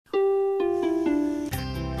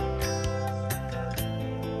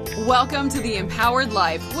Welcome to The Empowered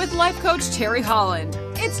Life with life coach Terry Holland.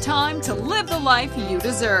 It's time to live the life you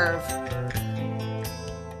deserve.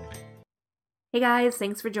 Hey guys,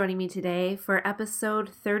 thanks for joining me today for episode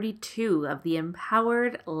 32 of The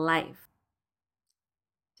Empowered Life.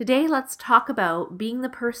 Today, let's talk about being the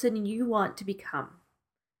person you want to become.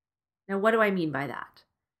 Now, what do I mean by that?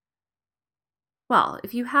 Well,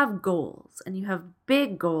 if you have goals and you have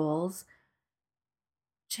big goals,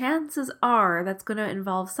 chances are that's going to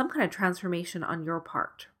involve some kind of transformation on your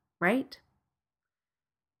part, right?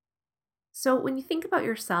 So when you think about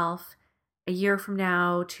yourself a year from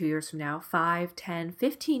now, 2 years from now, 5, 10,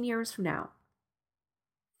 15 years from now,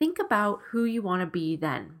 think about who you want to be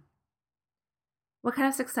then. What kind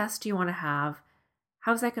of success do you want to have?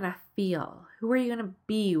 How's that going to feel? Who are you going to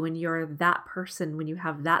be when you're that person, when you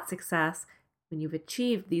have that success, when you've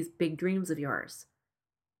achieved these big dreams of yours?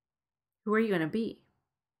 Who are you going to be?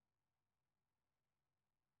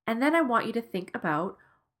 And then I want you to think about,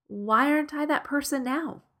 why aren't I that person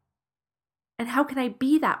now? And how can I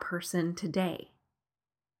be that person today?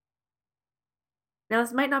 Now,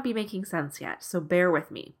 this might not be making sense yet, so bear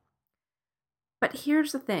with me. But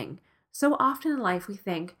here's the thing. So often in life we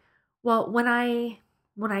think, well, when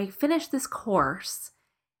I finish this course,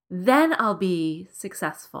 then I'll be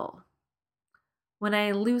successful. When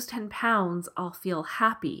I lose 10 pounds, I'll feel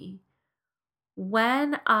happy.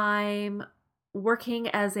 When I'm working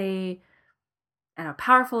as a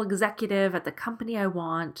powerful executive at the company I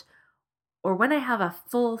want, or when I have a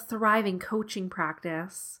full thriving coaching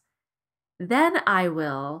practice, then I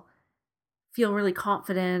will feel really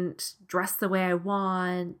confident, dress the way I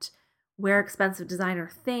want, wear expensive designer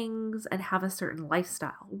things, and have a certain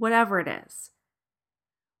lifestyle, whatever it is.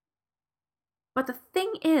 But the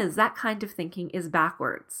thing is, that kind of thinking is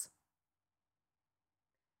backwards.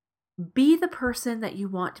 Be the person that you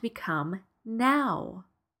want to become now.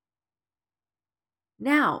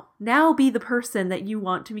 Now be the person that you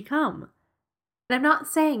want to become. And I'm not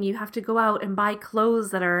saying you have to go out and buy clothes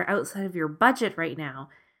that are outside of your budget right now,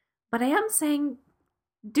 but I am saying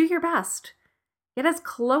do your best. Get as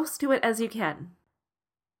close to it as you can.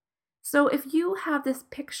 So if you have this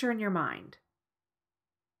picture in your mind,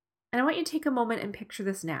 and I want you to take a moment and picture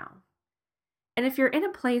this now. And if you're in a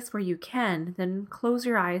place where you can, then close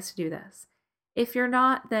your eyes to do this. If you're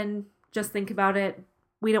not, then just think about it.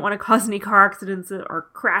 We don't want to cause any car accidents or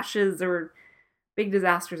crashes or big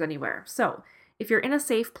disasters anywhere. So if you're in a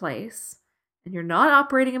safe place and you're not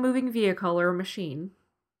operating a moving vehicle or a machine,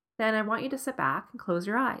 then I want you to sit back and close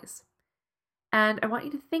your eyes. And I want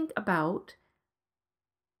you to think about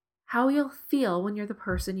how you'll feel when you're the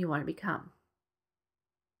person you want to become.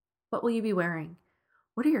 What will you be wearing?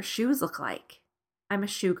 What do your shoes look like? I'm a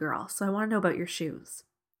shoe girl, so I want to know about your shoes.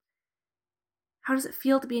 How does it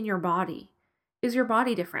feel to be in your body? Is your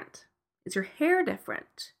body different? Is your hair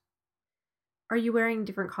different? Are you wearing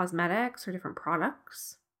different cosmetics or different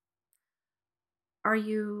products? Are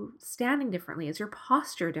you standing differently? Is your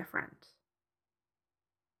posture different?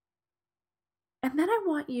 And then I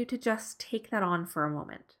want you to just take that on for a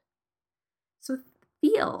moment. So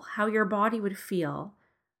feel how your body would feel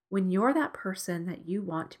when you're that person that you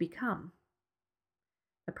want to become.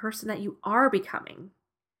 The person that you are becoming.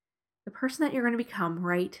 The person that you're going to become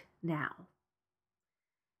right now.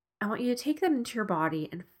 I want you to take that into your body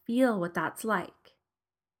and feel what that's like.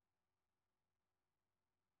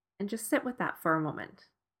 And just sit with that for a moment.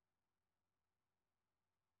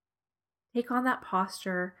 Take on that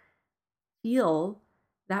posture. Feel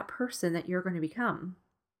that person that you're going to become.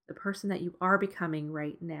 The person that you are becoming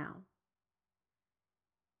right now.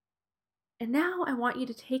 And now I want you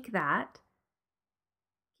to take that,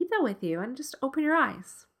 keep that with you, and just open your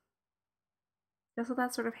eyes. Just let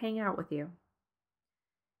that sort of hang out with you.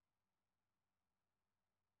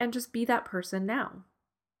 And just be that person now.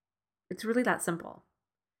 It's really that simple.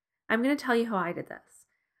 I'm going to tell you how I did this.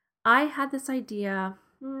 I had this idea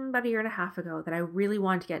about a year and a half ago that I really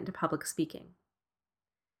wanted to get into public speaking.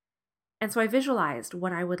 And so I visualized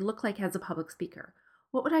what I would look like as a public speaker.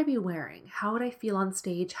 What would I be wearing? How would I feel on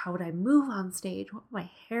stage? How would I move on stage? What would my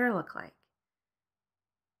hair look like?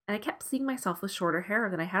 And I kept seeing myself with shorter hair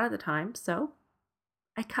than I had at the time, so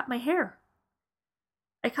I cut my hair.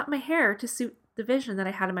 I cut my hair to suit the vision that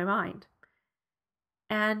I had in my mind.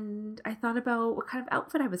 And I thought about what kind of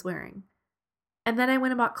outfit I was wearing. And then I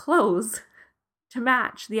went and bought clothes to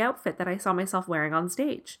match the outfit that I saw myself wearing on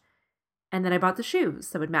stage. And then I bought the shoes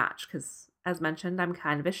that would match because, as mentioned, I'm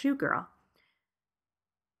kind of a shoe girl.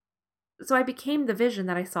 So I became the vision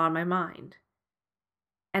that I saw in my mind.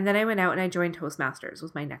 And then I went out and I joined Toastmasters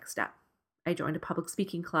was my next step. I joined a public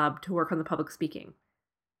speaking club to work on the public speaking.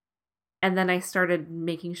 And then I started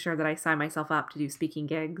making sure that I signed myself up to do speaking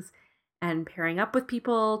gigs and pairing up with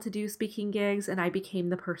people to do speaking gigs. And I became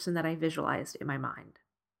the person that I visualized in my mind.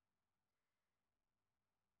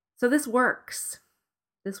 So this works.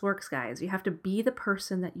 This works, guys. You have to be the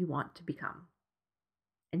person that you want to become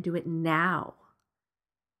and do it now.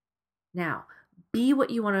 Now, be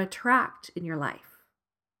what you want to attract in your life.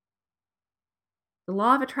 The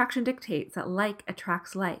law of attraction dictates that like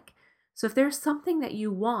attracts like. So if there's something that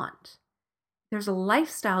you want, there's a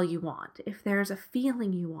lifestyle you want, if there's a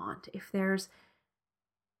feeling you want, if there's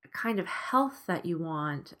a kind of health that you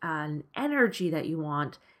want, an energy that you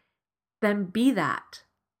want, then be that.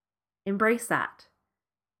 Embrace that.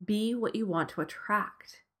 Be what you want to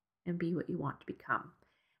attract and be what you want to become.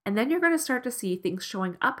 And then you're going to start to see things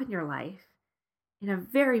showing up in your life in a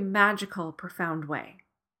very magical, profound way.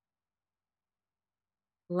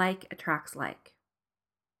 Like attracts like.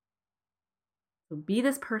 So be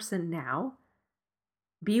this person now.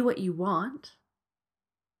 Be what you want.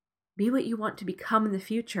 Be what you want to become in the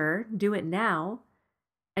future. Do it now.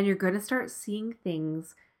 And you're going to start seeing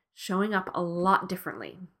things showing up a lot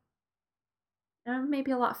differently. And maybe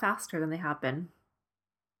a lot faster than they have been.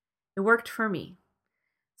 It worked for me.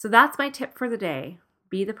 So that's my tip for the day.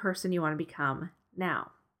 Be the person you want to become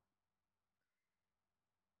now.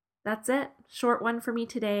 That's it. Short one for me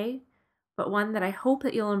today, but one that I hope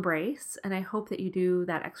that you'll embrace. And I hope that you do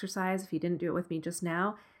that exercise. If you didn't do it with me just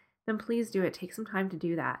now, then please do it. Take some time to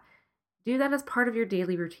do that. Do that as part of your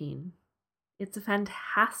daily routine. It's a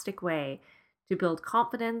fantastic way to build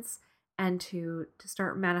confidence and to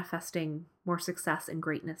start manifesting more success and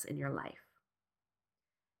greatness in your life.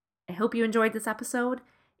 I hope you enjoyed this episode.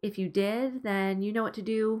 If you did, then you know what to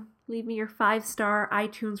do. Leave me your 5-star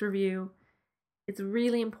iTunes review. It's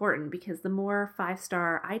really important because the more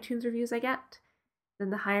 5-star iTunes reviews I get, then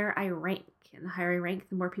the higher I rank. And the higher I rank,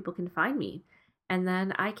 the more people can find me. And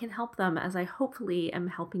then I can help them as I hopefully am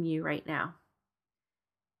helping you right now.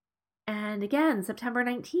 And again, September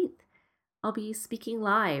 19th, I'll be speaking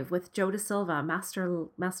live with Joe DeSilva,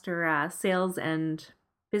 master sales and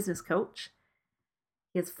business coach.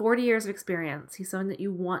 He has 40 years of experience. He's someone that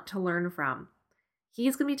you want to learn from.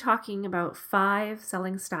 He's going to be talking about 5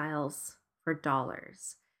 selling styles for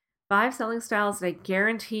dollars. 5 selling styles that I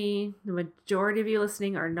guarantee the majority of you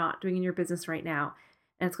listening are not doing in your business right now.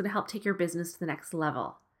 And it's going to help take your business to the next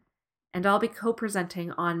level. And I'll be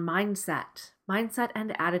co-presenting on mindset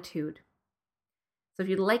and attitude. So if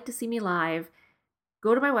you'd like to see me live,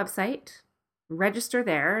 go to my website, register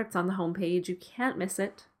there. It's on the homepage. You can't miss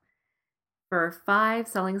it. For 5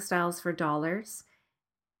 selling styles for dollars.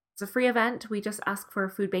 It's a free event. We just ask for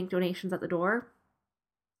food bank donations at the door.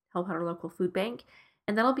 Help out our local food bank.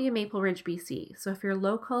 And that'll be in Maple Ridge, BC. So if you're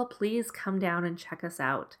local, please come down and check us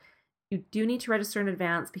out. You do need to register in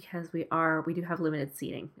advance because we do have limited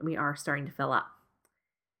seating and we are starting to fill up.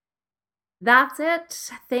 That's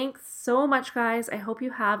it. Thanks so much, guys. I hope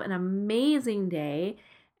you have an amazing day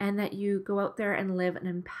and that you go out there and live an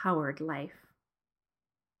empowered life.